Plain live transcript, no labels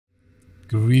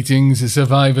Greetings,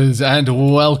 survivors,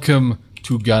 and welcome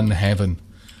to Gun Heaven.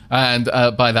 And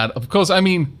by that, of course, I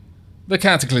mean the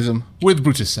Cataclysm with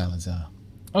Brutus Salazar.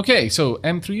 Okay, so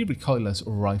M3 recoilless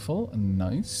rifle,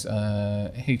 nice.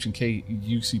 H&K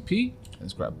UCP,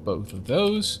 let's grab both of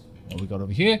those. What we got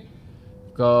over here?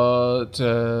 Got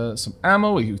some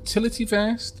ammo, a utility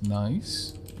vest,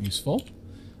 nice, useful.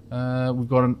 We've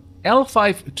got an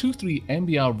L523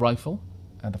 MBR rifle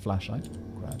and a flashlight.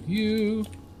 Grab you.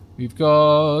 We've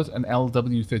got an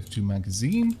LW32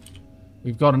 magazine.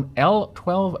 We've got an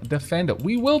L12 Defender.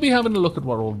 We will be having a look at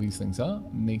what all of these things are.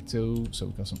 NATO, so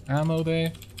we've got some ammo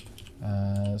there.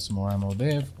 Some more ammo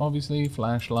there, obviously.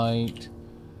 Flashlight.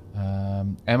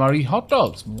 MRE hot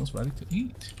dogs. Meals ready to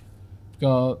eat. We've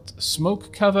got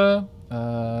smoke cover.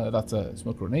 That's a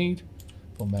smoke grenade.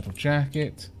 Full metal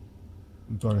jacket.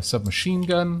 We've got a submachine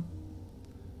gun.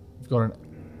 We've got an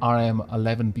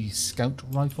RM11B scout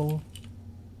rifle.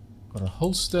 Got a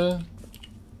holster,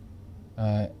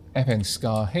 FN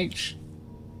Scar H,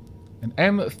 an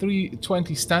M320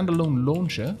 standalone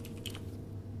launcher,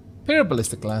 pair of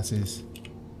ballistic glasses,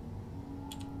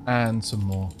 and some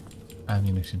more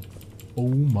ammunition. Oh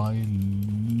my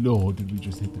lord, did we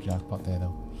just hit the jackpot there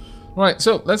though. Right,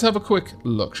 so let's have a quick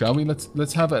look, shall we?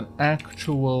 Let's have an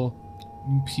actual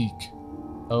peek.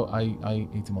 Oh, I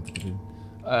ate a multiple.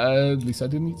 At least I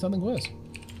didn't eat something worse.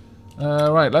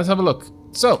 Right, let's have a look.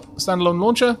 So, standalone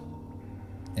launcher.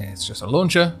 It's just a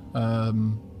launcher.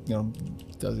 You know,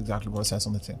 does exactly what it says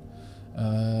on the tin.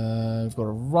 We've got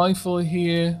a rifle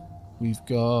here. We've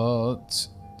got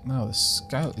the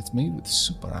scout. It's made with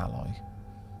super alloy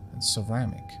and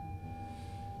ceramic.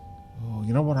 Oh,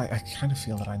 you know what? I kind of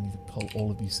feel that I need to pull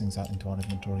all of these things out into our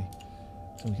inventory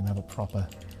so we can have a proper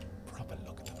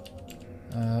look at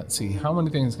them. Let's see. How many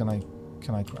things can I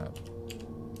grab?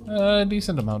 A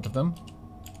decent amount of them.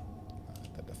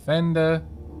 Defender.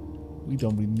 We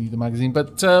don't really need the magazine,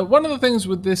 but one of the things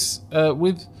with this,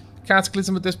 with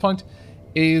Cataclysm at this point,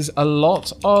 is a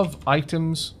lot of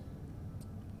items.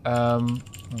 Let me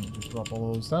just drop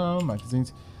all those down.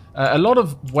 Magazines. A lot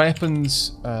of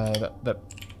weapons,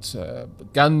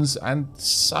 guns, and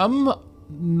some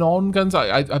non-guns.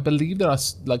 I believe there are,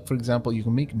 like, for example, you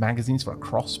can make magazines for a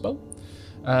crossbow,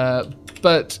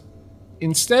 but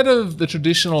instead of the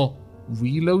traditional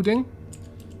reloading,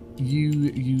 you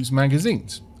use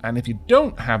magazines. And if you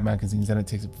don't have magazines, then it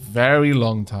takes a very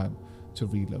long time to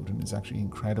reload, and it's actually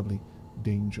incredibly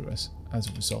dangerous as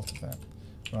a result of that.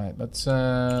 Right, let's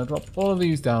drop all of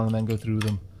these down and then go through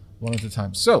them one at a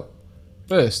time. So,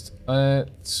 first, well,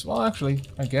 actually,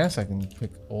 I guess I can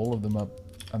pick all of them up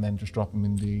and then just drop them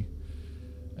in the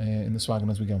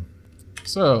wagon as we go.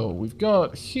 So, we've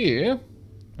got here,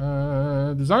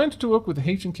 designed to work with the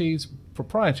H&K's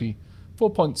proprietary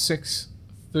 4.6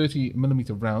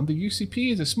 30mm round, the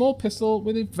UCP is a small pistol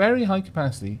with a very high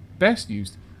capacity, best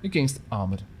used against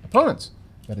armoured opponents.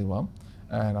 Very well.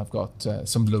 And I've got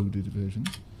some loaded versions.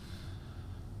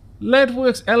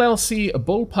 Leadworks LLC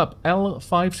Bullpup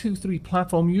L523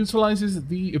 platform utilizes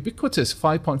the ubiquitous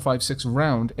 5.56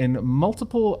 round in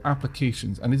multiple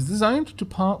applications and is designed to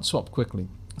part swap quickly,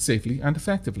 safely, and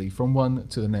effectively from one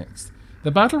to the next. The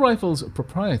battle rifle's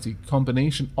proprietary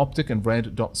combination optic and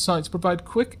red dot sights provide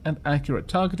quick and accurate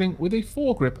targeting with a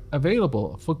foregrip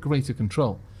available for greater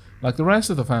control. Like the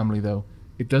rest of the family, though,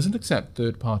 it doesn't accept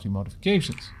third-party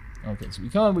modifications. Okay, so we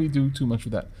can't really do too much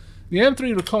with that. The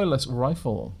M3 recoilless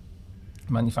rifle,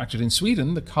 manufactured in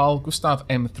Sweden, the Carl Gustaf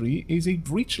M3, is a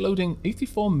breech-loading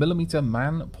 84mm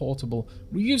man-portable,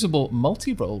 reusable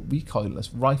multi-role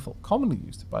recoilless rifle, commonly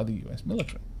used by the US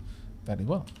military. Very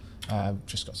well. I've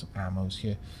just got some ammos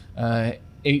here.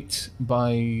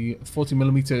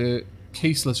 8x40mm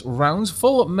caseless rounds,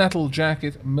 full metal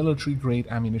jacket, military-grade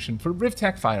ammunition for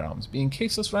Rivtech firearms. Being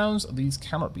caseless rounds, these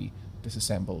cannot be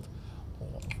disassembled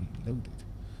or reloaded.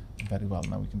 Very well.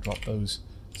 Now we can drop those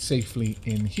safely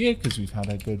in here because we've had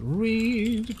a good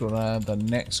read. Grab the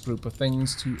next group of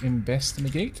things to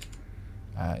investigate.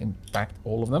 In fact,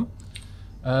 all of them.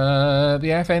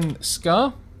 The FN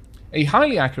Scar, a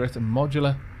highly accurate and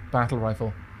modular battle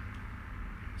rifle,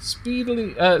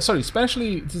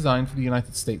 specially designed for the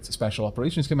United States Special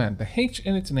Operations Command. The H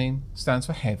in its name stands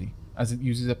for heavy, as it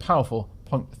uses a powerful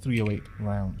 .308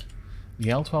 round. The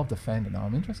L12 Defender. Now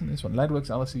I'm interested in this one. Leadworks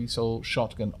LSE Soul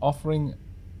shotgun, offering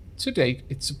to date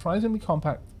it's surprisingly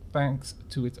compact thanks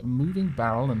to its moving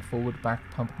barrel and forward back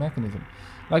pump mechanism.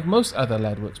 Like most other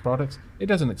Leadworks products, it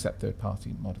doesn't accept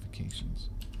third-party modifications.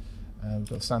 We've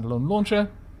got a standalone launcher.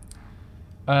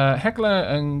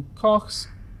 Heckler & Koch's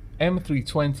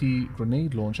M320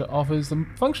 grenade launcher offers the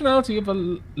functionality of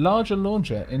a larger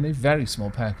launcher in a very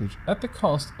small package at the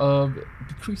cost of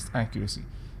decreased accuracy.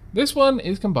 This one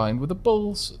is combined with a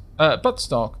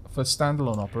buttstock for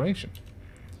standalone operation.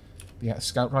 The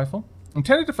scout rifle.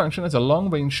 Intended to function as a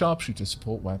long-range sharpshooter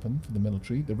support weapon for the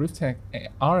military, the Rivtech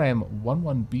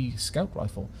RM-11B scout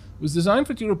rifle was designed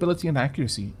for durability and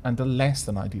accuracy under less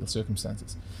than ideal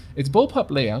circumstances. Its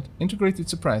bullpup layout, integrated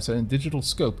suppressor and digital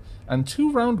scope, and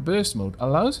 2-round burst mode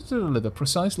allows it to deliver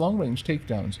precise long-range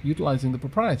takedowns utilizing the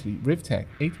proprietary Rivtech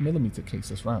 8mm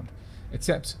caseless round.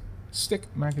 Accepts stick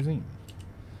magazine.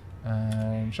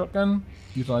 And shotgun,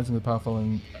 utilizing the powerful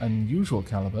and unusual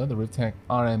caliber, the Rivtech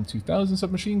RM-2000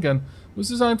 submachine gun was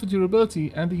designed for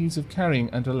durability and the ease of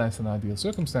carrying under less than ideal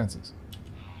circumstances.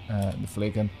 The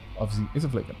flare gun, obviously, is a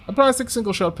flare gun. A plastic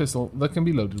single-shot pistol that can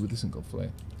be loaded with a single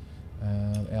flare.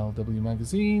 LW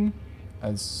magazine,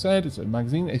 as said, it's a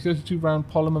magazine, a 32-round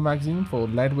polymer magazine for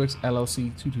Leadworks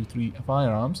LLC 223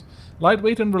 firearms.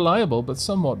 Lightweight and reliable, but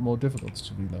somewhat more difficult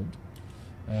to reload.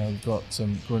 We've got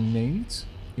some grenades.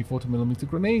 A 40mm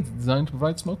grenade designed to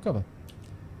provide smoke cover.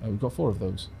 We've got 4 of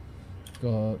those.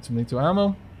 Got some NATO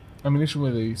ammo. Ammunition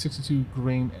with a 62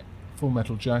 grain full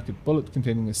metal jacket bullet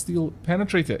containing a steel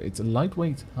penetrator. It's a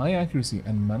lightweight, high accuracy,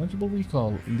 and manageable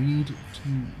recoil led to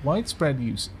widespread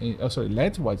use in the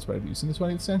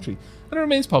 20th century, and it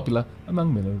remains popular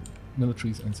among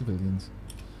militaries and civilians.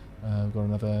 We've got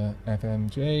another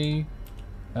FMJ,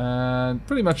 and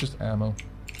pretty much just ammo.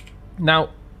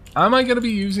 Now, am I going to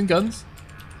be using guns?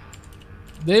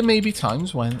 There may be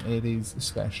times when it is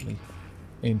especially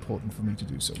important for me to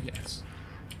do so, yes.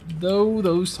 Though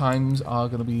those times are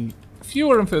going to be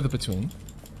fewer and further between,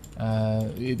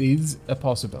 it is a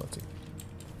possibility.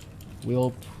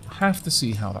 We'll have to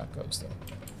see how that goes, though.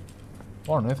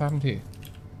 What on earth happened here?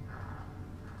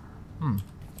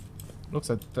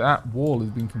 Looks like that wall has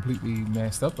been completely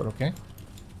messed up, but okay.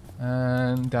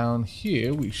 And down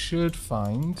here we should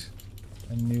find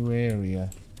a new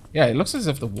area. Yeah, it looks as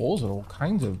if the walls are all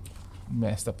kinds of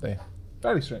messed up there.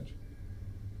 Very strange.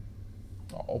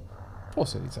 Oh, poor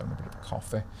Silly's having a bit of a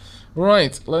cough there.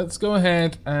 Right, let's go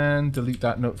ahead and delete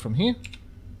that note from here.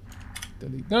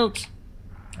 Delete note.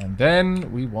 And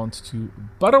then we want to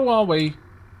butter our way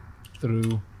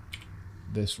through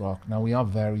this rock. Now, we are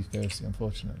very thirsty,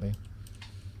 unfortunately.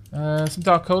 Some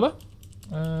dark cola.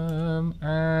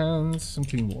 And some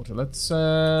clean water. Let's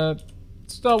start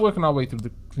working our way through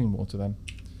the clean water then.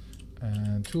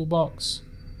 And toolbox,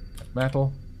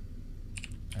 metal,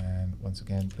 and once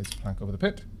again place a plank over the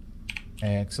pit.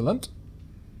 Excellent.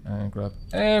 And grab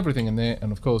everything in there,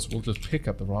 and of course we'll just pick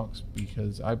up the rocks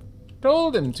because I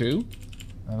told him to,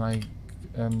 and I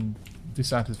am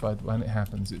dissatisfied when it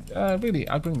happens. Really,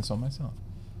 I bring this on myself.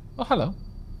 Oh, hello.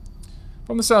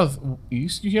 From the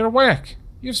southeast, you hear a whack.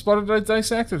 You've spotted a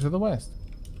dissector to the west.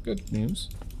 Good news.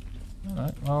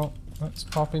 Alright, well, let's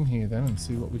pop in here then and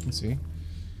see what we can see.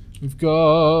 We've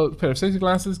got a pair of safety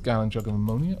glasses, gallon jug of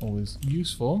ammonia, always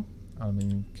useful.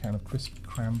 Aluminium can of crisp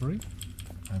cranberry.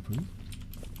 I approve.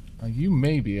 You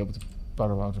may be able to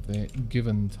burrow out of there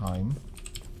given time.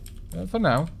 For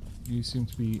now, you seem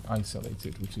to be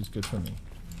isolated, which is good for me.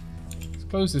 Let's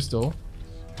close this door,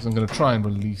 because I'm going to try and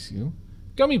release you.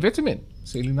 Gummy vitamin,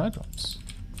 saline eye drops.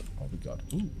 What have we got?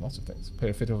 Ooh, lots of things. Pair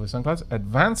of fit over sunglasses.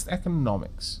 Advanced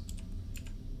economics.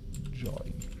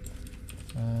 Joy.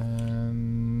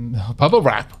 Bubble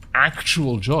wrap.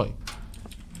 Actual joy.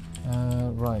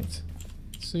 Right.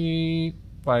 Let's see.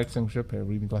 Fire extinguisher, pair of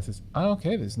reading glasses.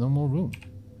 Okay, there's no more room.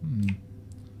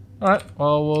 Alright,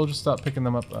 well, we'll just start picking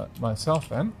them up myself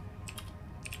then.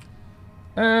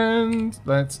 And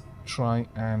let's try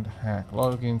and hack.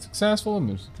 Login successful.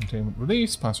 Emergency containment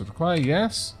release. Password required.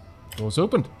 Yes. Doors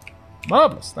opened.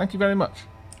 Marvelous. Thank you very much.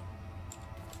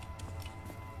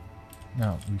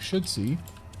 Now, we should see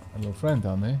a little friend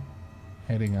down there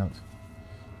heading out.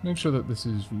 Make sure that this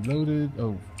is reloaded.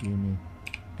 Oh, dear me.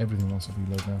 Everything wants to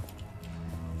reload now.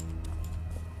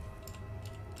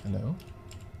 Hello?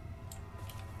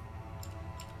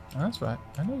 Oh, that's right.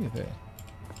 I know you're there.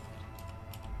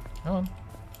 Come on.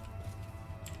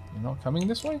 You're not coming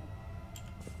this way?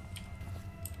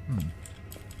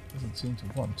 Doesn't seem to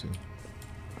want to.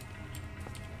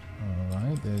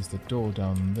 Alright, there's the door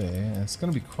down there. It's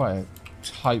going to be quite a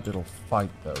tight little fight,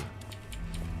 though.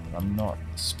 I'm not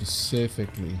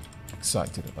specifically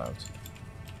excited about.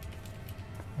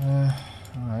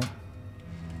 Alright.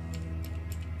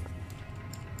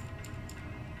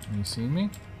 Can you see me?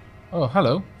 Oh,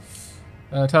 hello.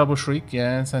 Terrible shriek.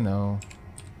 Yes, I know.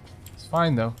 It's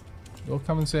fine, though. You'll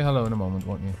come and say hello in a moment,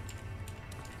 won't you?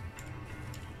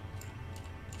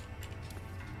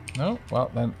 No? Well,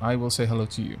 then I will say hello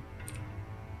to you.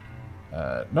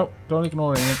 Nope, don't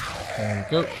ignore it. There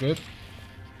we go, good.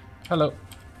 Hello.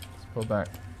 Let's pull back.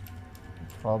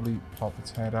 Probably pop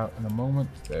its head out in a moment.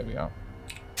 There we are.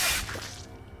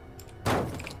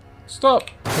 Stop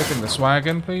hitting the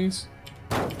swagon, please.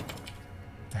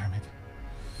 Damn it.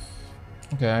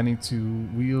 Okay, I need to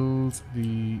wield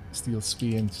the steel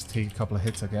spear and just take a couple of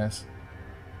hits, I guess.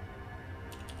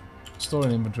 Store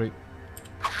in inventory.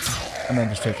 And then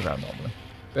just take it out normally.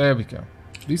 There we go.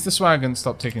 At least the swagon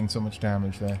stopped taking so much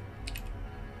damage there.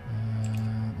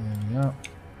 There we are.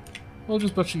 We'll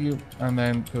just butcher you and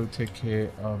then go take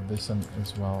care of this one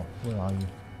as well. Where are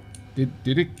you?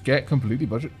 Did it get completely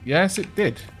butchered? Yes, it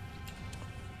did.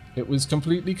 It was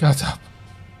completely cut up.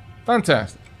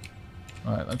 Fantastic.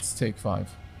 Alright, let's take 5.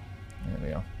 There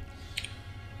we are.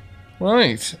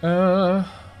 Right.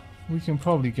 We can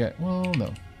probably get... Well,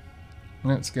 no.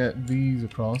 Let's get these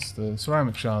across. The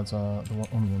ceramic shards are the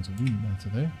only ones that really matter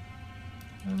there.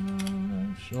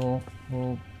 Sure.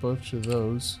 We'll butcher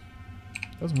those.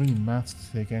 Doesn't really matter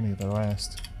to take any of the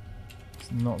rest.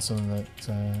 It's not something that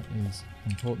is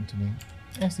important to me.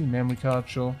 SD memory card,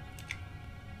 sure.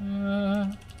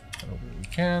 Whatever we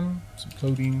can. Some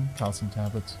codeine, calcium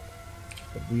tablets.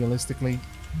 But realistically,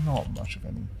 not much of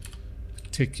any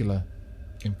particular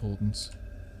importance.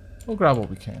 We'll grab what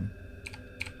we can.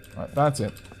 Right, that's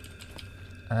it.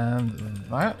 And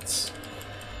that's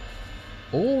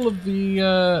all of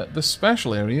the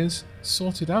special areas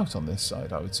sorted out on this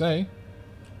side, I would say.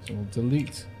 So we'll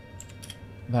delete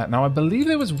that. Now, I believe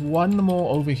there was one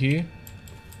more over here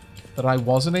that I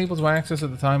wasn't able to access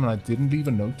at the time and I didn't leave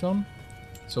a note on.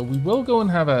 So we will go and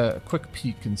have a quick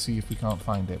peek and see if we can't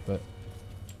find it, but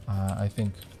I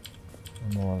think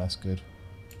we're more or less good.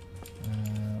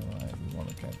 Right, we want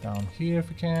to get down here if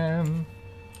we can.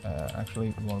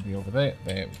 Actually, we want to be over there.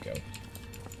 There we go.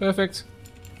 Perfect.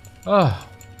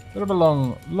 Bit of a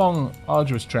long,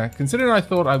 arduous trek. Considering I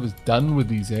thought I was done with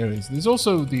these areas, there's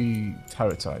also the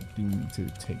turrets I do need to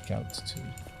take out too.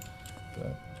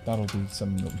 But that'll be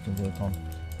something that we can work on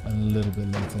a little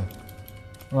bit later.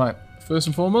 Right, first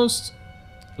and foremost,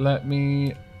 let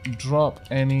me drop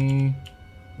any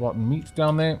rotten meat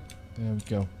down there. There we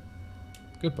go.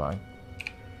 Goodbye.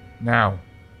 Now.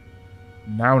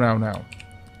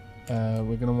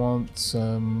 We're going to want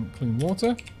some clean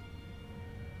water.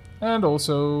 And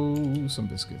also some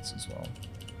biscuits as well.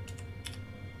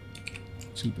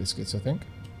 2 biscuits, I think.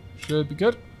 Should be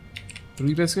good.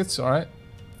 3 biscuits, alright.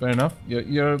 Fair enough.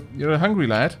 You're a hungry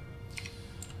lad.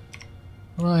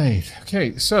 Right,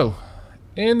 okay, so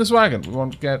in this wagon we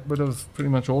want to get rid of pretty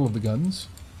much all of the guns.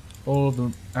 All of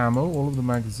the ammo, all of the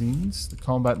magazines, the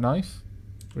combat knife.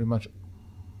 Pretty much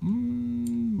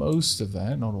most of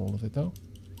that, not all of it though.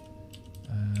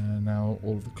 Now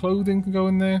all of the clothing can go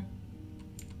in there.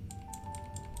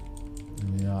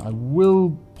 Yeah, I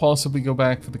will possibly go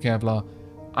back for the Kevlar.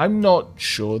 I'm not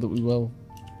sure that we will.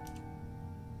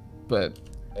 But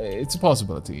it's a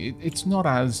possibility. It's not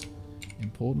as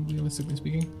important, realistically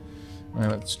speaking. Alright,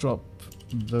 let's drop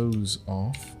those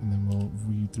off. And then we'll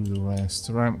read through the rest.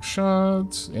 Ceramic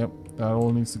shards. Yep, that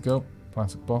all needs to go.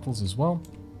 Plastic bottles as well.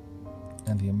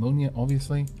 And the ammonia,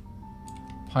 obviously.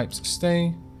 Pipes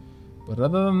stay. But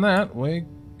other than that, we're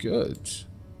good.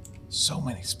 So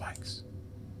many spikes.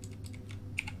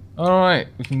 Alright,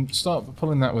 we can start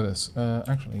pulling that with us.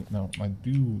 Actually, no, I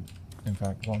do, in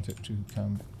fact, want it to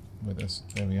come with us.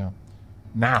 There we are.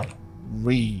 Now,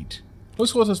 read.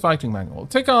 Close Quarters Fighting Manual.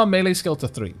 Take our melee skill to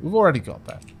 3. We've already got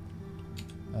that.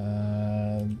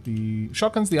 The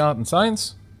shotgun's the art and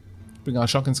science. Bring our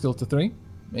shotgun skill to 3.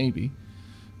 Maybe.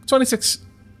 26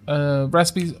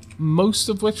 recipes, most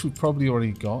of which we've probably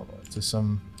already got to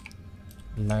some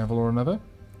level or another.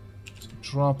 So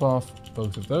drop off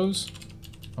both of those.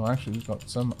 Oh, actually, we've got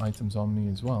some items on me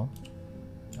as well.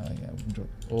 Yeah, we can drop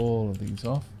all of these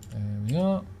off. There we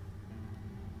are.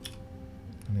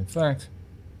 And in fact,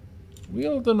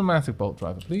 wield the pneumatic bolt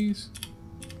driver, please.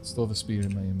 Store the spear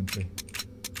in my inventory.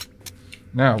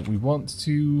 Now, we want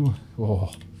to...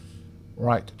 Oh,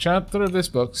 right, chapter of this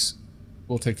book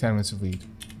will take 10 minutes to read.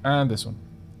 And this one.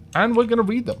 And we're going to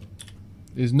read them.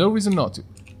 There's no reason not to.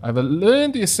 I've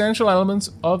learned the essential elements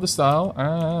of the style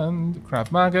and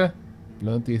Krav Maga.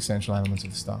 Learned the essential elements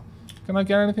of the style. Can I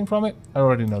get anything from it? I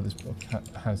already know this book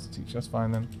has to teach. That's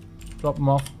fine then. Drop them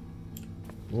off.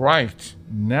 Right.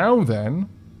 Now then,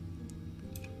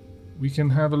 we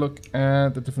can have a look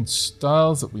at the different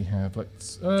styles that we have.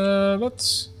 Let's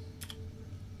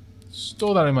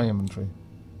store that in my inventory.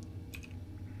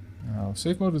 Now,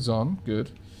 safe mode is on.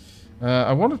 Good.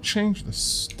 I want to change the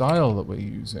style that we're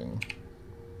using.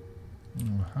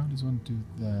 How does one do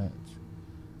that?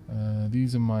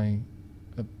 These are my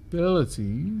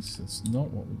abilities. That's not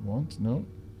what we want. No.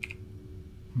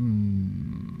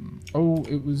 Oh,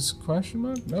 it was question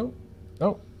mark? No.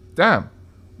 Oh, damn.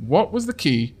 What was the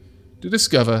key to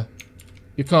discover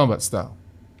your combat style?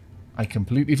 I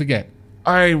completely forget.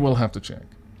 I will have to check.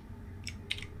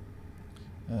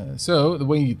 So, the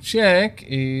way you check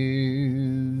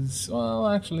is... Well,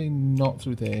 actually, not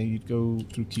through there. You'd go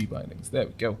through key bindings. There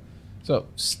we go. So,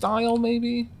 style,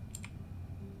 maybe?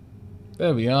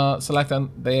 There we are. Select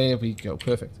and... There we go.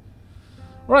 Perfect.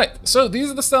 Right, so these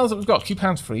are the styles that we've got. Keep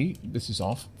hands free. This is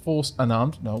off. Force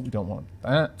unarmed. No, we don't want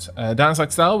that.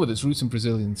 Dance-like style with its roots in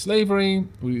Brazilian slavery.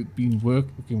 We've been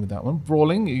working with that one.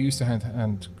 Brawling. You're used to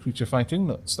hand-to-hand creature fighting.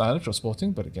 Not stylish or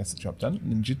sporting, but it gets the job done.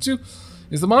 Ninjutsu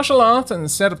is the martial art and a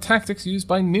set of tactics used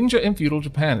by ninja in feudal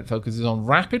Japan. It focuses on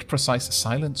rapid, precise,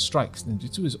 silent strikes.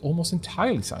 Ninjutsu is almost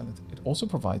entirely silent. It also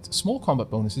provides small combat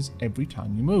bonuses every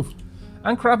time you move.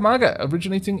 And Krav Maga,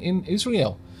 originating in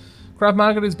Israel. Krav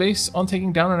Maga is based on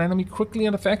taking down an enemy quickly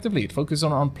and effectively. It focuses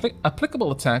on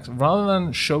applicable attacks rather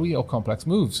than showy or complex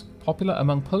moves. Popular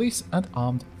among police and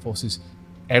armed forces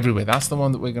everywhere. That's the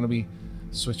one that we're going to be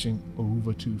switching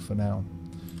over to for now.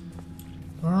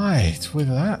 Right, with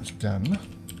that done,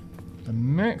 the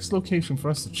next location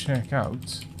for us to check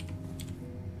out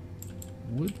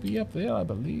would be up there, I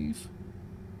believe.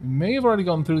 We may have already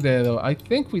gone through there, though. I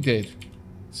think we did.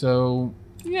 So,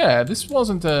 yeah, this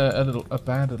wasn't a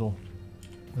bad little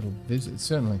visit,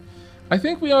 certainly. I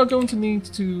think we are going to need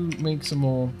to make some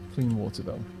more clean water,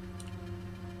 though.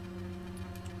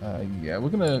 Yeah, we're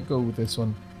going to go with this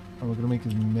one. And we're going to make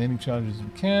as many charges as we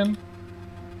can.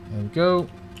 There we go.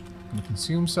 Going to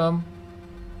consume some.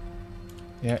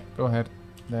 Yeah, go ahead.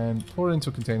 Then pour it into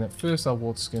a container. First our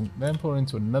water skin, then pour it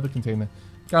into another container.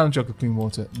 Gallon jug of clean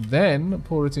water. Then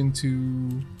pour it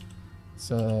into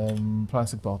some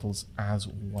plastic bottles as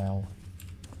well.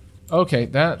 Okay,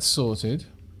 that's sorted.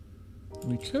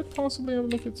 We could possibly have a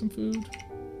look at some food.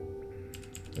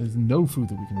 There's no food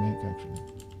that we can make, actually.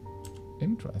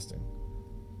 Interesting.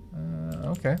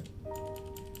 Okay.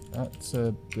 That's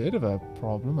a bit of a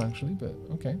problem, actually, but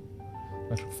okay.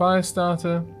 Electric fire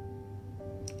starter.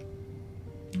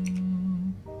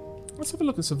 Let's have a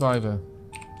look at Survivor.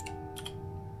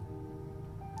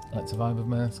 Like Survivor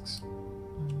masks.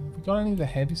 Have we got any of the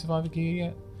heavy Survivor gear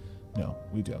yet? No,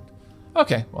 we don't.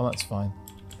 Okay, well that's fine.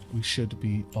 We should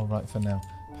be alright for now.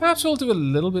 Perhaps we'll do a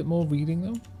little bit more reading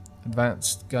though.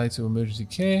 Advanced Guide to Emergency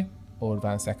Care or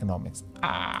Advanced Economics.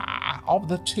 Of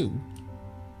the two,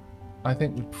 I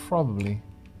think we'd probably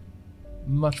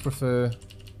much prefer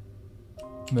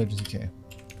Emergency Care.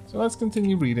 So let's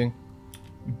continue reading.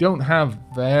 We don't have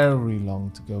very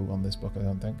long to go on this book, I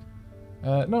don't think.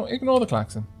 No, ignore the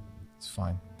klaxon. It's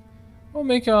fine. We'll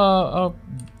make our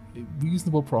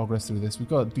reasonable progress through this. We've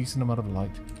got a decent amount of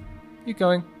light. Keep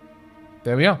going.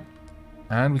 There we are.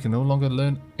 And we can no longer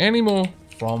learn any more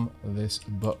from this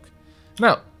book.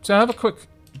 Now, to have a quick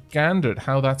gander at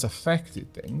how that's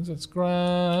affected things, let's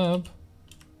grab...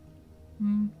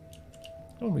 I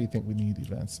don't really think we need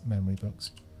advanced memory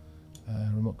books.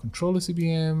 Remote controller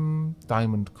CBM,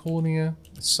 diamond cornea,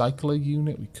 recycler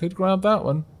unit. We could grab that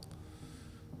one.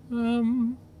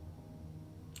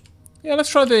 Yeah, let's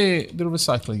try the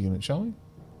recycler unit, shall we?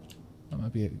 That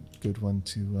might be a good one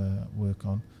to work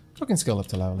on. Cooking skill up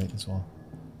to level 8 as well.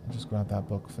 I'll just grab that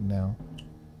book for now.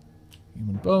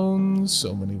 Human bones,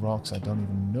 so many rocks I don't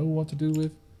even know what to do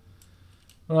with.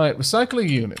 Right, recycler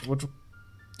unit would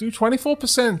do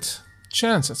 24%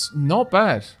 chance. That's not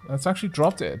bad. That's actually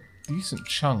dropped it a decent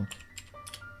chunk.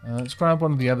 Let's grab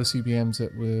one of the other CBMs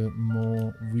that were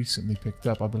more recently picked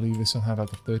up. I believe this one had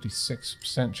like a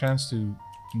 36% chance to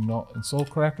not install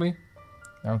correctly.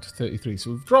 Down to 33.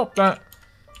 So we've dropped that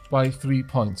by 3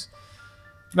 points.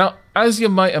 Now, as you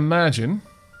might imagine,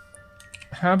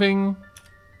 having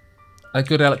a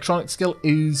good electronic skill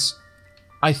is,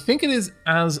 I think it is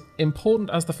as important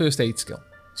as the first aid skill.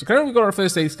 So currently we've got our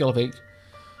first aid skill of 8.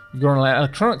 We've got an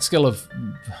electronic skill of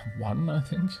 1, I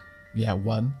think. Yeah,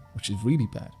 1, which is really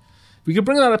bad. If we could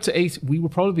bring that up to 8, we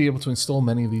would probably be able to install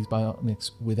many of these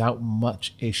bionics without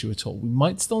much issue at all. We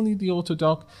might still need the auto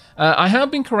dock. I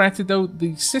have been corrected though.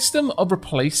 The system of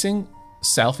replacing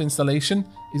self-installation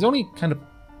is only kind of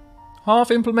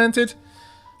half implemented.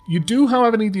 You do,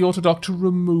 however, need the auto dock to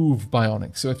remove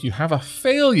bionics. So if you have a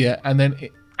failure and then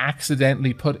it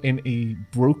accidentally put in a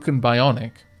broken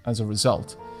bionic as a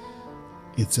result,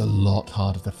 it's a lot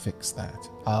harder to fix that.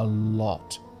 A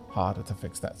lot harder to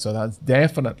fix that. So that's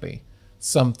definitely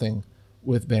something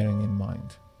worth bearing in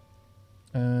mind.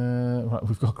 Right,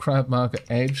 we've got Krav Maga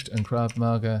Edged and Krav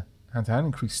Maga Hand-to-hand,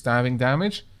 increased stabbing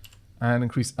damage, and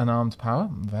increased unarmed power.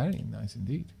 Very nice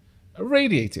indeed.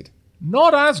 Irradiated.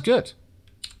 Not as good.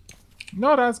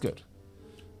 Not as good.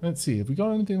 Let's see, have we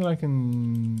got anything that I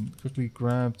can quickly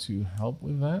grab to help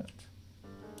with that?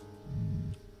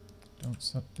 Don't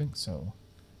think so.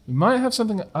 We might have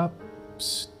something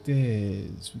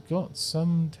upstairs. We've got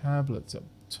some tablets up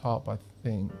top, I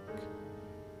think.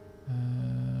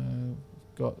 We've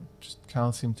got just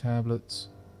calcium tablets.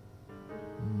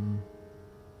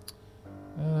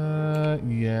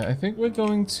 Yeah, I think we're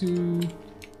going to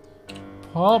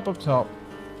pop up top.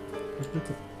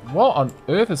 What on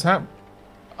earth has happened?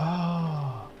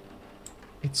 Ah,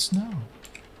 it's snow.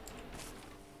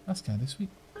 That's kind of sweet.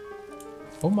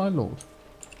 Oh my lord.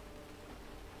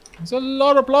 There's a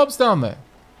lot of blobs down there.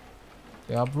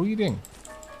 They are breeding.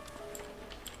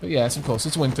 But yes, of course,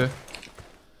 it's winter.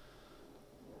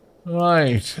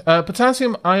 Right.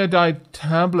 Potassium iodide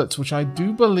tablets, which I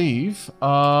do believe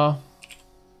are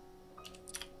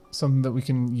something that we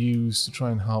can use to try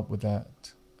and help with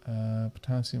that.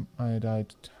 Potassium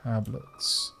iodide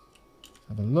tablets.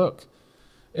 Have a look.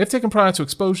 If taken prior to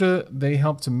exposure, they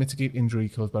help to mitigate injury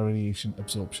caused by radiation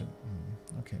absorption.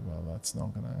 Okay, well, that's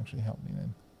not going to actually help me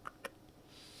then.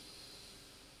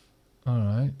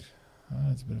 Alright.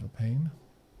 That's a bit of a pain.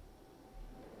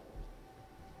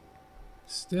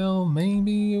 Still,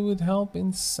 maybe it would help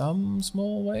in some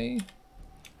small way.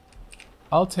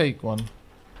 I'll take one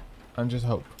and just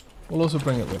hope. We'll also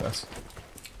bring it with us.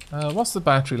 What's the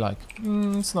battery like?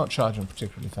 It's not charging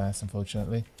particularly fast,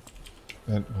 unfortunately.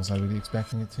 But was I really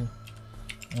expecting it to?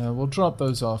 We'll drop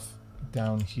those off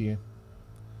down here.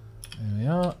 There we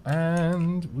are.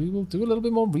 And we will do a little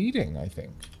bit more reading, I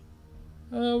think.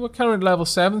 We're currently level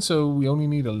 7, so we only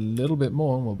need a little bit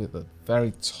more, and we'll be at the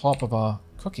very top of our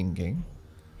cooking game.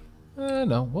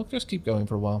 No, we'll just keep going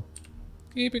for a while.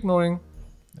 Keep ignoring.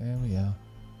 There we are.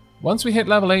 Once we hit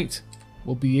level 8,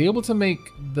 we'll be able to make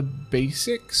the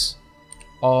basics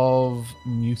of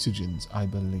mutagens, I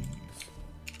believe.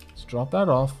 Let's drop that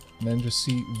off, and then just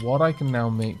see what I can now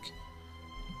make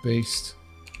based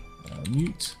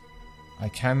mute. I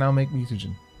can now make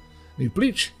mutagen. Need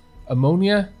bleach,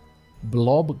 ammonia,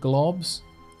 globs,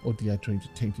 or dehydrated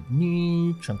tainted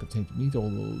meat, chunk of tainted meat, all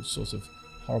those sorts of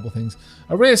horrible things.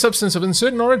 A rare substance of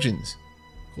uncertain origins.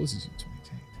 Causes you to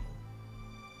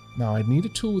mutate. Now, I'd need a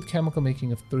tool with chemical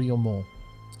making of 3 or more.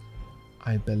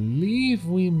 I believe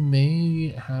we may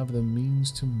have the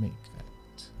means to make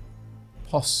that.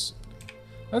 Possibly.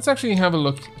 Let's actually have a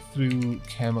look through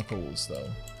chemicals, though.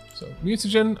 So,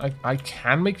 mutagen, I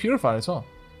can make purifier as well.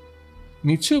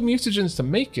 Need 2 mutagens to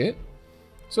make it.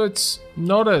 So it's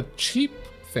not a cheap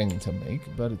thing to make,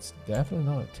 but it's definitely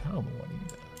not a terrible one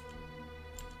either.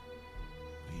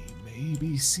 We may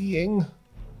be seeing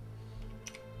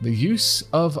the use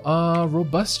of our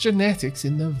robust genetics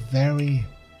in the very,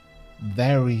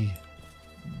 very,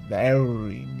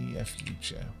 very near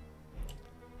future.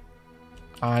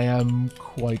 I am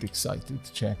quite excited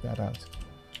to check that out.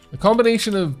 The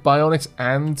combination of bionics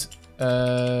and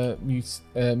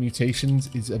mutations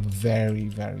is a very,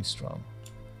 very strong.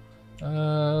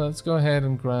 Let's go ahead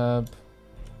and grab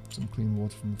some clean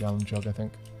water from the gallon jug, I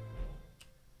think.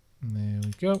 And there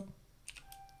we go.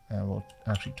 And we'll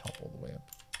actually top all the way up.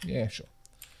 Yeah, sure.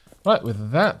 Right,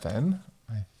 with that then,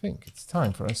 I think it's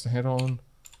time for us to head on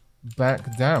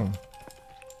back down.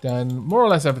 Done more or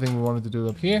less everything we wanted to do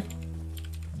up here.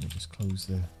 Let me just close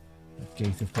the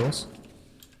gate, of course.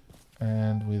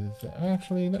 And with...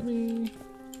 Actually, let me...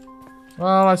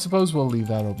 Well, I suppose we'll leave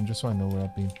that open just so I know where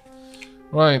I've been.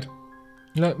 Right.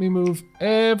 Let me move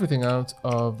everything out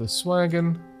of the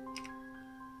swagon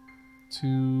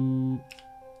to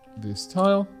this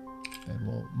tile. Then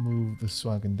we'll move the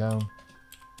swagon down.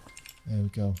 There we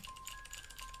go.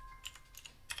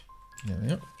 There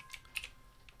we are.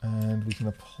 And we can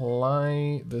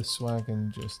apply the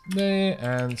swagon just there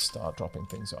and start dropping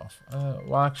things off.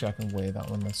 Well, actually, I can weigh that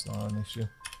one. That's not an issue.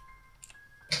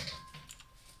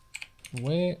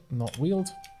 Weigh, not wheeled.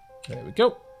 There we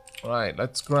go. Right,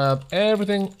 let's grab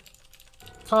everything,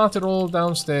 cart it all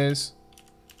downstairs,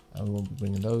 and we won't be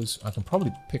bringing those. I can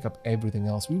probably pick up everything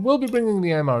else. We will be bringing the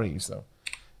MREs, though,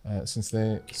 since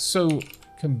they're so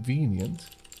convenient.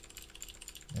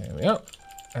 There we are.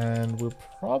 And we'll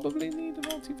probably need a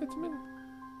multivitamin.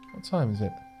 What time is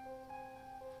it?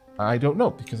 I don't know,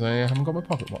 because I haven't got my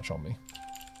pocket watch on me.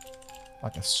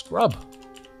 Like a scrub.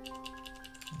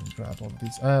 Let me grab all of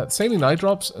these. Saline eye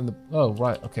drops and the... Oh,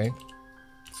 right, okay.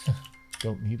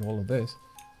 Don't need all of this.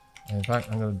 In fact,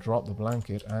 I'm going to drop the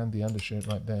blanket and the undershirt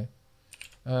right there.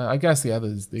 I guess the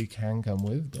others they can come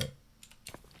with, but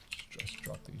just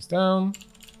drop these down.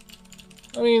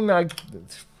 I mean, the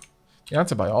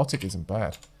antibiotic isn't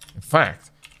bad. In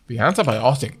fact, the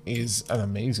antibiotic is an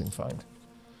amazing find.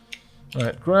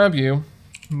 Alright, grab you.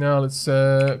 Now let's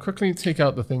quickly take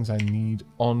out the things I need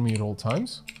on me at all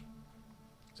times.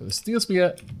 So the steel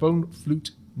spear, bone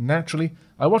flute, naturally.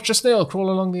 I watched a snail crawl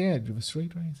along the edge of a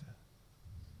straight razor.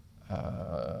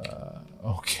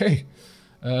 Okay.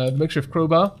 The makeshift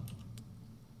crowbar.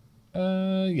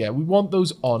 Yeah, we want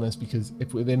those on us because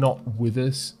if they're not with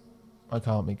us, I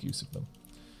can't make use of them.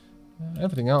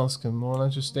 Everything else can more or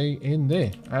less just stay in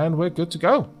there. And we're good to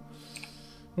go.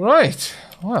 Right.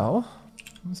 Well,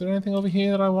 was there anything over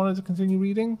here that I wanted to continue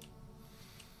reading?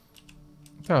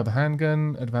 Oh, the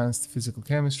handgun, advanced physical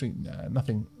chemistry. Nah,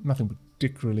 nothing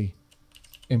particularly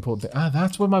important. Ah,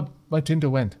 that's where my Tinder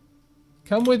went.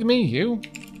 Come with me, you.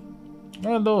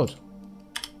 My lord.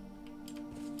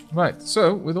 Right,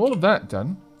 so with all of that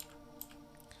done,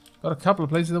 got a couple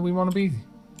of places that we want to be.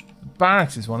 The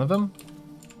barracks is one of them.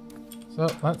 So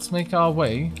let's make our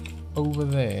way over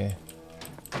there.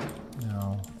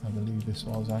 Now, I believe this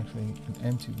was actually an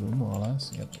empty room, more or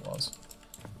less. Yep, it was.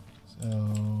 So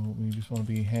we just want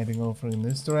to be heading over in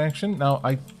this direction. Now,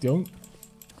 I don't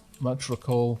much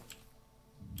recall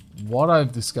what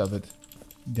I've discovered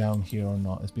down here or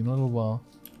not. It's been a little while.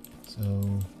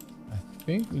 So I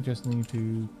think we just need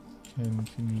to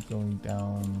continue going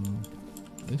down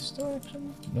this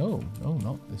direction? No,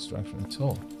 not this direction at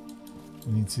all.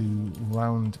 We need to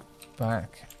round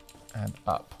back and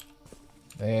up.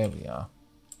 There we are.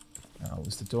 Now,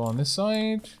 was the door on this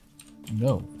side?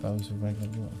 No, that was a regular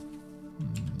one.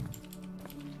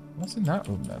 What's in that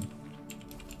room then?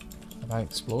 Have I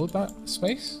explored that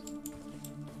space?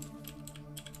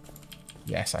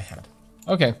 Yes, I had.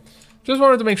 Okay. Just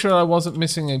wanted to make sure I wasn't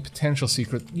missing a potential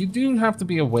secret. You do have to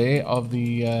be aware of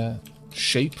the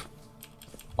shape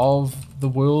of the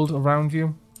world around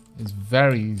you. It's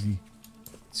very easy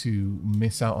to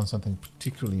miss out on something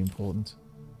particularly important.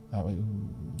 That way, ooh.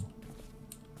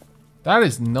 That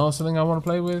is not something I want to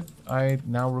play with, I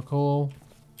now recall.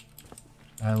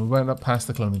 And we went up past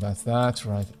the cloning vats. That's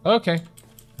right. Okay.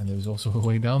 And there was also a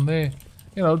way down there.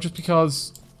 You know, just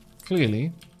because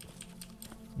clearly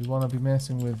we want to be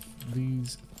messing with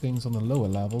these things on the lower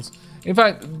levels. In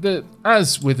fact,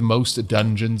 as with most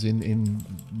dungeons in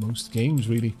most games,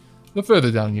 really, the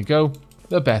further down you go,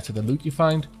 the better the loot you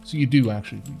find. So you do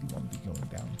actually really want to be going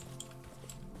down.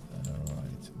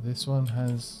 Alright, this one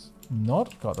has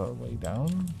not got our way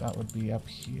down. That would be up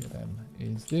here then.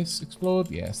 Is this explored?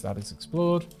 Yes, that is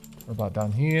explored. What about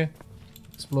down here?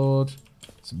 Explored.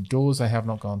 Some doors I have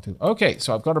not gone to. Okay,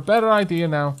 so I've got a better idea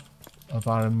now of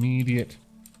our immediate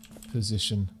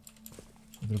position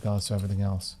with regards to everything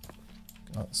else.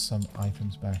 Got some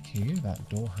items back here. That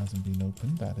door hasn't been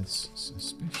opened. That is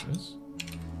suspicious.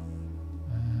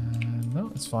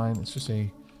 No, it's fine. It's just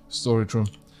a storage room.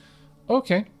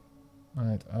 Okay.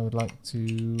 Alright, I would like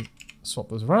to swap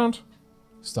those around.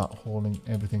 Start hauling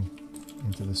everything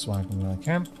into the swag where I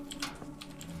can.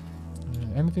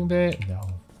 Anything there? No.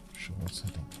 Sure, I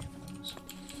don't care for those.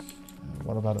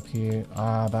 What about up here?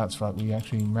 Ah, that's right. We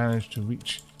actually managed to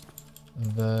reach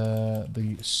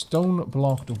the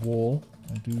stone-blocked wall.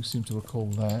 I do seem to recall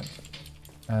that.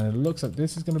 And it looks like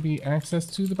this is going to be access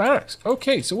to the barracks.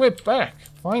 Okay, so we're back,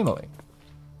 finally.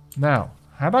 Now,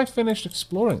 had I finished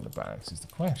exploring the barracks is the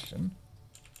question.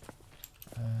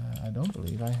 I don't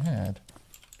believe I had.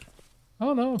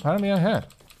 Oh no, apparently I had.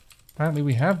 Apparently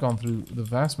we have gone through the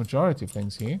vast majority of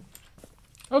things here.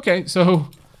 Okay, so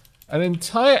an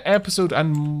entire episode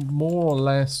and more or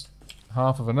less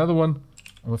half of another one,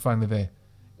 and we're finally there.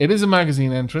 It is a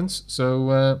magazine entrance,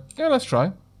 so yeah, let's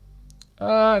try.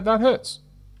 That hurts.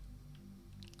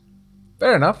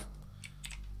 Fair enough.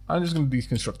 I'm just going to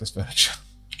deconstruct this furniture.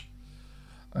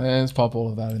 And let's pop all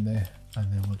of that in there. And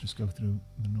then we'll just go through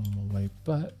the normal way.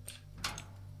 But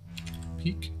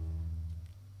peek.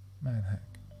 Man hack.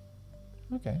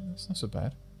 Okay, that's not so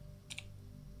bad.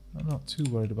 I'm not too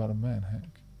worried about a man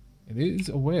hack. It is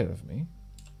aware of me.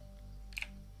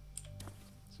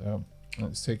 So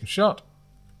let's take a shot.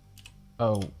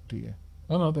 Oh dear.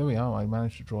 Oh no, there we are. I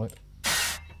managed to draw it.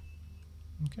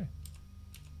 Okay.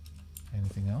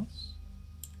 Anything else?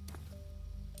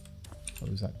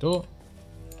 Close that door.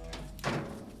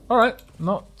 Alright,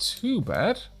 not too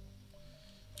bad.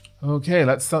 Okay,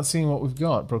 let's start seeing what we've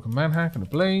got. Broken man hack and a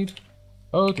blade.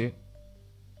 Oh dear.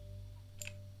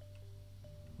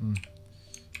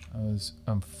 That was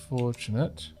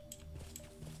unfortunate.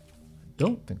 I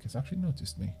don't think it's actually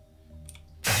noticed me.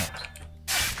 Perhaps.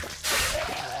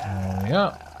 There we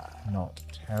are. Not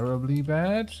terribly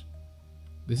bad.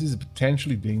 This is a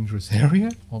potentially dangerous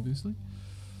area, obviously.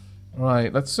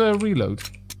 Right, let's reload.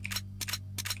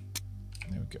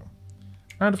 There we go.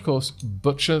 And of course,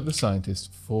 butcher the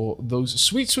scientist for those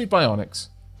sweet, sweet bionics.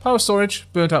 Power storage,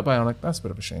 burnt out bionic. That's a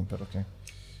bit of a shame, but okay.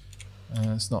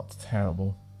 It's not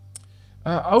terrible.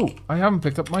 Oh, I haven't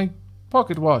picked up my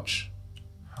pocket watch.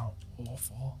 How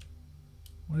awful.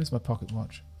 Where is my pocket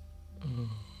watch?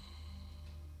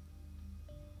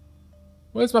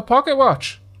 Where's my pocket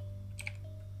watch?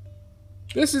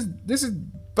 This is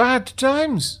bad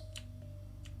times.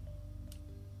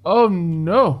 Oh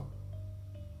no.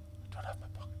 I don't have my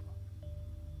pocket watch.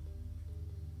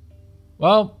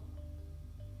 Well,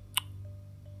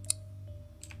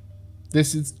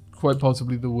 this is quite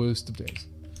possibly the worst of days.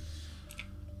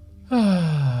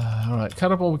 Alright,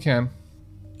 cut up all we can.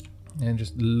 And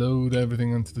just load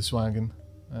everything onto this wagon.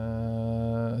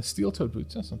 Steel-toed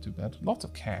boots, that's not too bad. Lots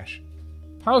of cash.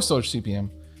 Power storage CPM.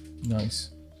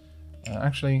 Nice.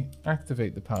 Actually,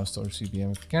 activate the power storage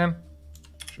CPM if you can.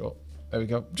 Sure. There we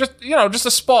go. Just, you know, just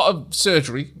a spot of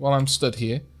surgery while I'm stood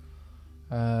here.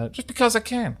 Just because I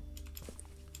can.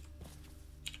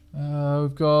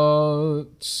 We've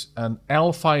got an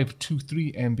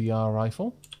L523 MBR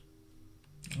rifle.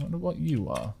 I wonder what you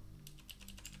are.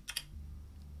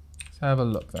 Let's have a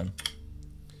look then.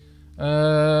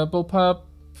 Bullpup.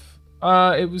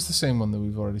 It was the same one that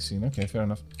we've already seen. Okay, fair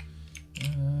enough.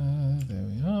 There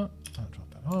we are. I'll drop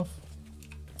that off.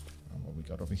 And what we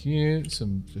got over here?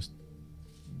 Some just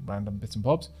random bits and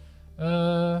bobs.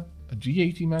 A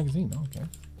G80 magazine. Okay.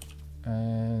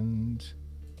 And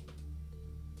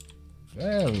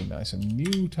very nice. A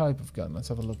new type of gun. Let's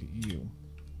have a look at you.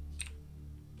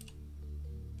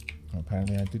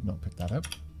 Apparently I did not pick that up.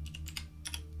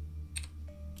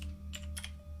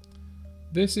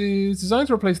 This is designed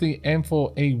to replace the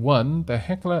M4A1. The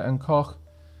Heckler & Koch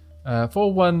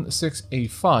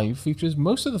 416A5 features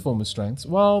most of the former strengths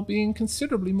while being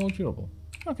considerably more durable.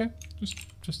 Okay,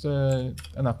 just an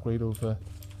upgrade over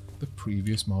the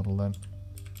previous model then.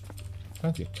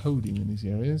 Plenty of coding in these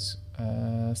areas.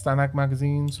 Stanak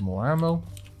magazines, more ammo.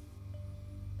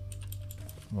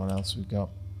 What else we got?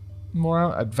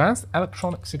 More advanced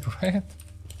electronic cigarette.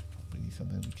 Probably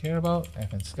something we care about.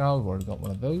 FN Scout, we've already got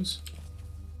one of those.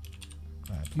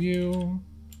 Grab you.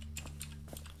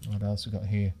 What else we got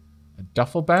here? A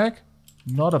duffel bag.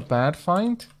 Not a bad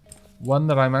find. One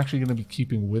that I'm actually going to be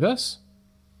keeping with us.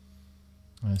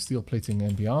 Steel plating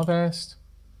MBR vest.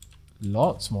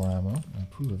 Lots more ammo. I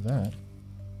approve of that.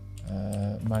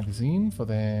 Magazine for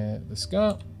the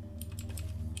Scout.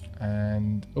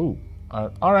 And oh, our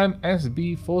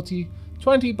RMSB 40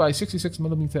 20 by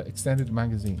 66mm extended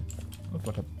magazine. Look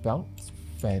what a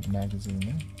belt-fed magazine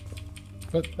there.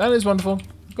 But that is wonderful.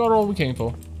 Got all we came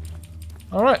for.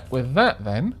 Alright, with that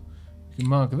then, we can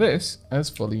mark this as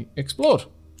fully explored.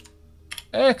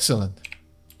 Excellent.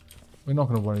 We're not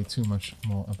going to worry too much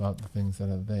more about the things that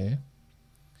are there.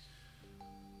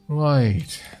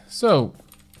 Right, so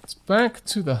it's back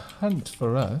to the hunt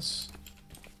for us.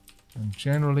 And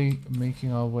generally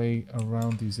making our way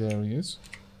around these areas.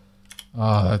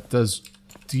 Ah, that does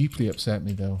deeply upset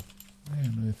me though. Where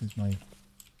on earth is my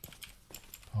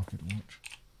pocket watch?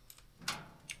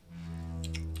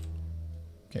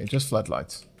 Okay, just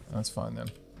floodlights. That's fine then.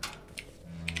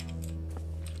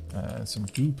 Some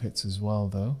goo pits as well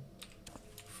though.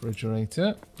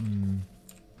 Refrigerator.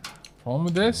 Problem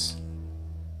with this?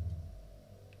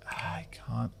 I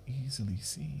can't easily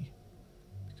see.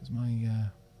 Because my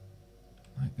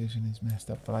night vision is messed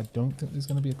up, but I don't think there's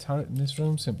going to be a turret in this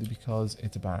room simply because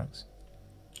it's a barracks.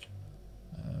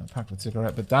 Packed with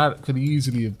cigarette, but that could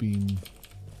easily have been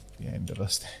the end of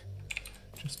us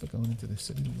just for going into this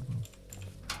silly little room.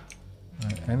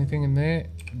 Right, anything in there?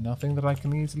 Nothing that I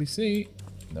can easily see.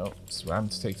 No, so I'm having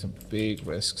to take some big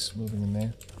risks moving in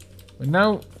there. We're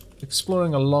now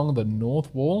exploring along the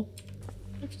north wall,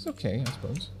 which is okay, I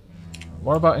suppose.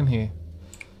 What about in here?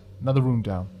 Another room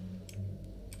down.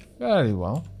 Very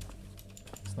well.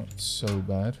 It's not so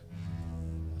bad.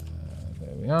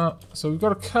 There we are. So we've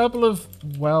got a couple of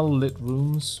well-lit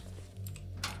rooms.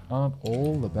 Aren't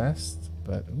all the best,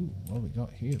 but ooh, what have we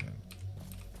got here then?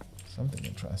 Something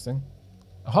interesting.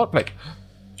 A hot plate.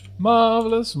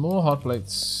 Marvelous. More hot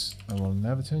plates. I will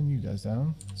never turn you guys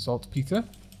down. Saltpeter.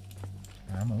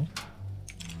 Ammo.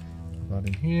 Right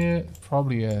in here.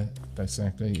 Probably a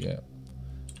dissector. Yeah.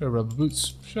 Pair of rubber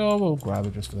boots. Sure, we'll grab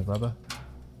it just for the rubber.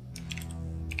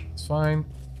 It's fine.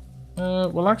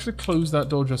 We'll actually close that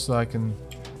door just so I can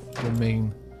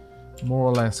remain more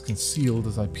or less concealed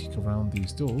as I peek around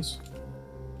these doors.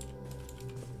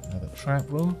 Another trap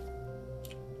room.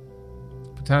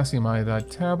 Potassium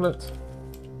iodide tablet.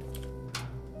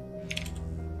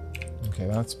 Okay,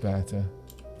 that's better.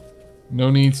 No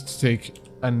need to take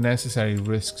unnecessary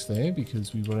risks there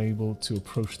because we were able to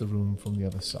approach the room from the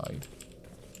other side.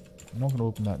 I'm not going to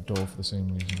open that door for the same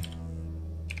reason.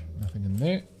 Nothing in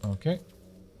there. Okay.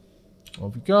 What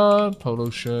have we got? Polo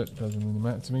shirt. Doesn't really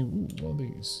matter to me. Ooh, what are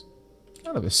these?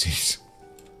 Cannabis seeds.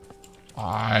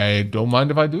 I don't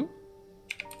mind if I do.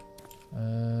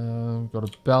 We've got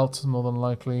a belt, more than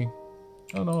likely.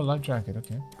 Oh no, a light jacket.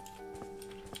 Okay.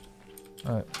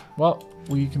 Alright. Well,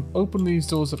 we can open these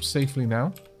doors up safely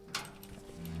now.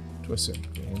 To a certain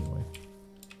degree, anyway.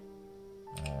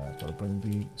 Gotta bring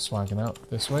the swaggin out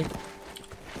this way. There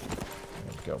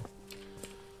we go.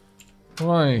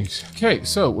 Right. Okay,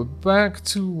 so we're back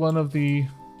to one of the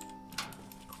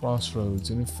crossroads.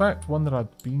 And in fact, one that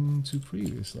I've been to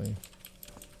previously.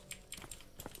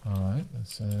 Alright,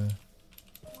 that's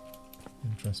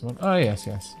interesting one. Ah, yes,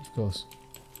 of course.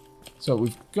 So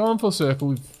we've gone full circle.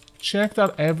 We've checked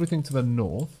out everything to the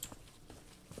north.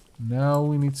 Now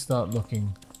we need to start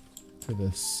looking to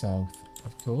the south,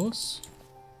 of course.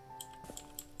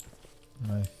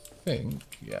 And I think,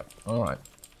 yeah, alright.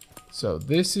 So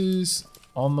this is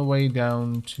on the way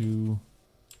down to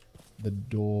the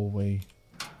doorway.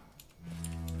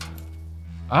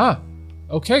 Ah!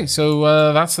 Okay,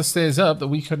 so that's the stairs up that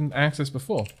we couldn't access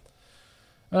before.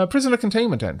 Prisoner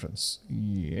containment entrance.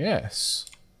 Yes.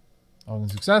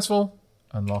 Login successful.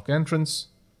 Unlock entrance.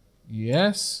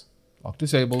 Yes. Lock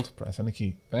disabled. Press any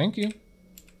key. Thank you.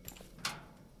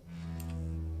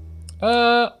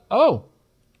 Oh.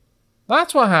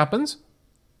 That's what happens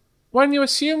when you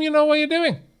assume you know what you're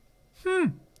doing.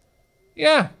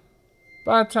 Yeah.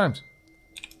 Bad times.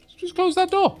 Just close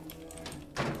that door.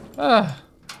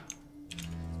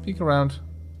 Peek around.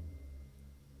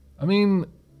 I mean,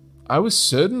 I was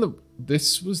certain that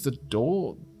this was the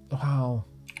door. Wow.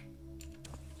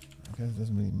 I guess it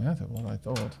doesn't really matter what I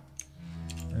thought.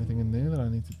 Anything in there that I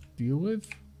need to deal with?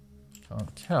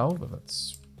 Can't tell, but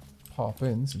let's pop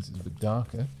in since it's a bit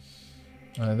darker.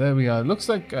 There we are. Looks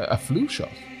like a flu shot.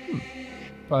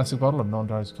 Plastic bottle of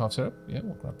non-diuretic cough syrup. Yeah,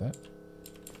 we'll grab that.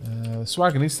 The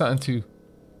swaggin is starting to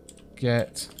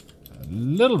get a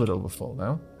little bit overfull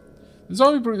now. The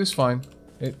zombie brute is fine.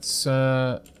 It's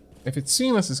if it's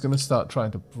seen us, it's going to start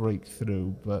trying to break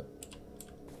through, but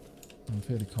I'm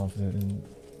fairly confident in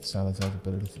Salazar's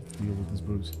ability to deal with this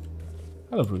brute.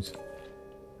 Hello, brute.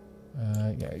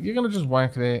 Yeah, you're going to just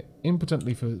whack there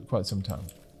impotently for quite some time.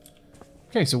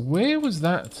 Okay, so where was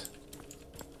that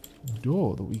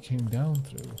door that we came down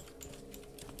through?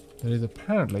 There is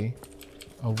apparently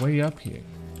a way up here.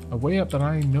 A way up that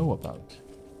I know about.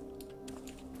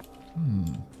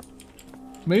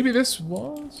 Maybe this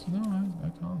was? No, I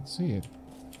can't see it.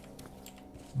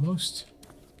 Most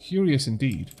curious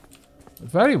indeed.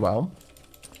 But very well.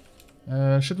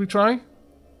 Should we try?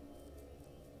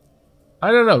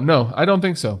 I don't know. No, I don't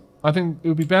think so. I think it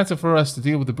would be better for us to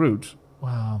deal with the brute.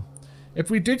 Wow. If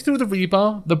we dig through the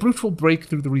rebar, the brute will break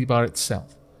through the rebar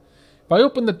itself. If I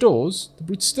open the doors, the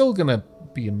brute's still going to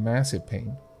be in massive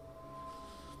pain.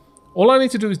 All I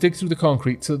need to do is dig through the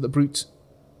concrete so that the brute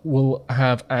will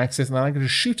have access, and then I'm going to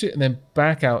shoot it and then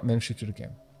back out and then shoot it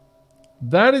again.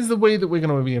 That is the way that we're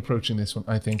going to be approaching this one,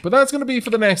 I think. But that's going to be for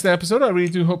the next episode. I really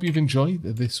do hope you've enjoyed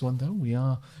this one, though. We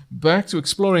are back to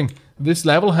exploring this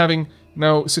level, having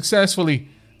now successfully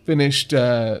finished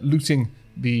looting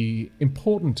the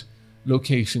important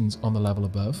locations on the level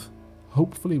above.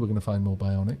 Hopefully we're going to find more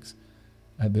bionics.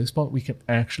 At this point, we can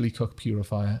actually cook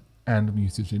Purifier and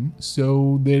Mutagen.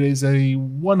 So there is a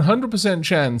 100%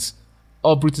 chance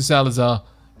of Brutus Salazar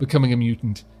becoming a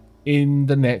mutant in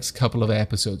the next couple of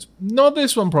episodes. Not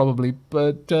this one probably,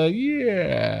 but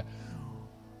yeah.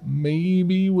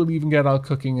 Maybe we'll even get our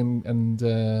cooking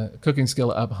and cooking skill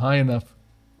up high enough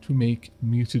to make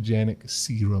mutagenic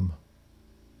serum.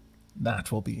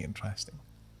 That will be interesting.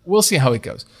 We'll see how it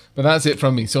goes. But that's it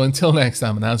from me. So until next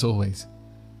time, and as always,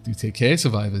 do take care,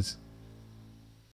 survivors.